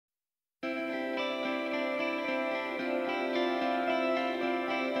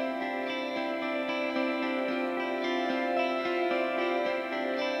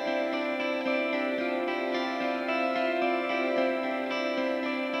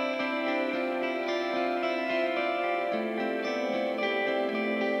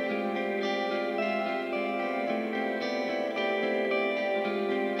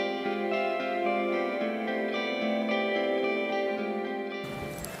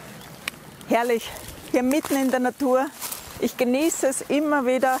herrlich, hier mitten in der Natur. Ich genieße es immer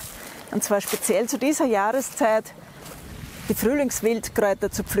wieder, und zwar speziell zu dieser Jahreszeit, die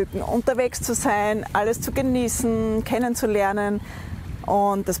Frühlingswildkräuter zu pflücken, unterwegs zu sein, alles zu genießen, kennenzulernen.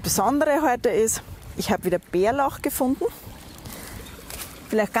 Und das Besondere heute ist, ich habe wieder Bärlauch gefunden.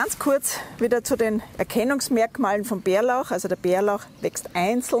 Vielleicht ganz kurz wieder zu den Erkennungsmerkmalen vom Bärlauch. Also der Bärlauch wächst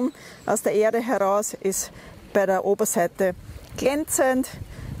einzeln aus der Erde heraus, ist bei der Oberseite glänzend,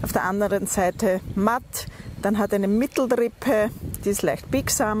 auf der anderen Seite matt, dann hat eine Mittelrippe, die ist leicht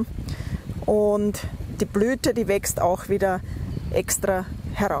biegsam und die Blüte, die wächst auch wieder extra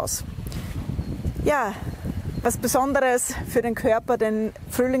heraus. Ja, was Besonderes für den Körper, denn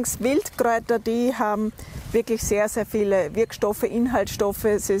Frühlingswildkräuter, die haben wirklich sehr, sehr viele Wirkstoffe, Inhaltsstoffe,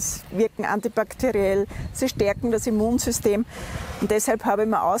 sie wirken antibakteriell, sie stärken das Immunsystem. Und deshalb habe ich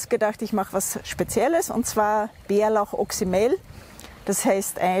mir ausgedacht, ich mache was Spezielles, und zwar Bärlauch Oxymel. Das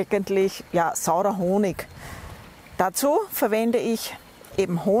heißt eigentlich ja, saurer Honig. Dazu verwende ich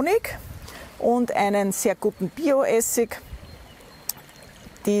eben Honig und einen sehr guten Bio-Essig.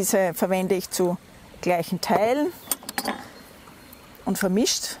 Diese verwende ich zu gleichen Teilen und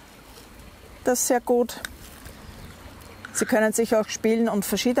vermischt das sehr gut. Sie können sich auch spielen und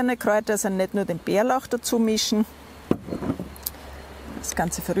verschiedene Kräuter, also nicht nur den Bärlauch dazu mischen. Das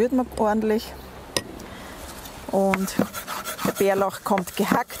Ganze verrührt man ordentlich. Und der Bärlauch kommt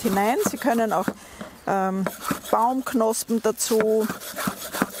gehackt hinein. Sie können auch Baumknospen dazu,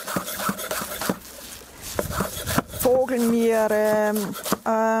 Vogelmiere,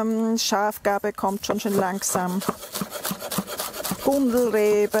 Schafgarbe kommt schon langsam,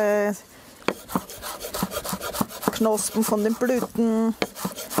 Gundelrebe, Knospen von den Blüten.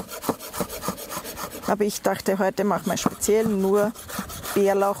 Aber ich dachte, heute machen wir speziell nur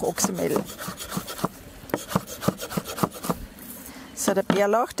Bärlauch Oxymel. So, der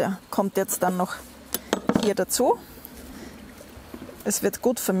Bärlauch, der kommt jetzt dann noch hier dazu. Es wird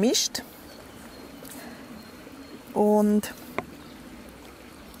gut vermischt und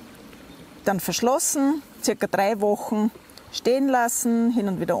dann verschlossen, circa 3 Wochen stehen lassen, hin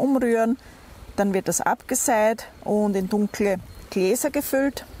und wieder umrühren. Dann wird das abgesät und in dunkle Gläser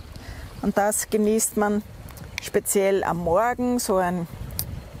gefüllt. Und das genießt man speziell am Morgen, so ein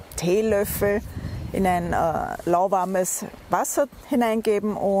Teelöffel in ein lauwarmes Wasser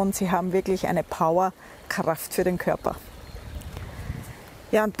hineingeben und Sie haben wirklich eine Powerkraft für den Körper.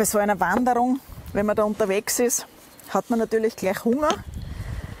 Ja, und bei so einer Wanderung, wenn man da unterwegs ist, hat man natürlich gleich Hunger.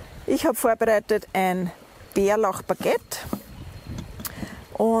 Ich habe vorbereitet ein Bärlauch-Baguette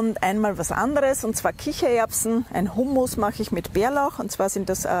und einmal was anderes, und zwar Kichererbsen. Ein Hummus mache ich mit Bärlauch, und zwar sind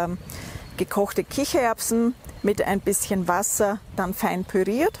das gekochte Kichererbsen mit ein bisschen Wasser, dann fein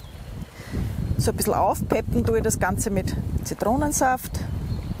püriert. So ein bisschen aufpeppen tue ich das Ganze mit Zitronensaft, ein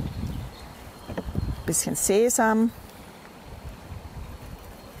bisschen Sesam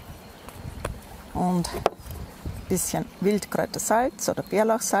und ein bisschen Wildkräutersalz oder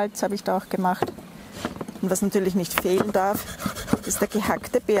Bärlauchsalz habe ich da auch gemacht. Und was natürlich nicht fehlen darf, ist der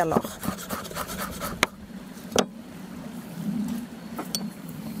gehackte Bärlauch.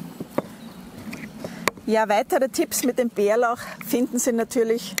 Ja, weitere Tipps mit dem Bärlauch finden Sie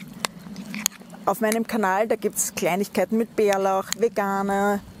natürlich auf meinem Kanal. Da gibt es Kleinigkeiten mit Bärlauch,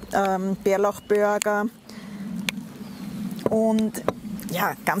 Veganer, Bärlauchburger und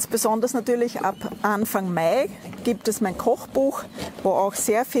ja, ganz besonders natürlich ab Anfang Mai gibt es mein Kochbuch, wo auch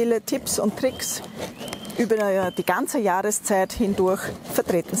sehr viele Tipps und Tricks über die ganze Jahreszeit hindurch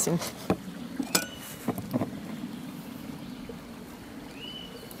vertreten sind.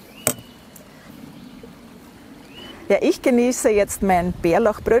 Ja, ich genieße jetzt mein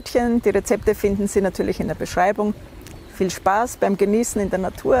Bärlauchbrötchen. Die Rezepte finden Sie natürlich in der Beschreibung. Viel Spaß beim Genießen in der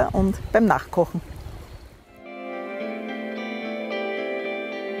Natur und beim Nachkochen.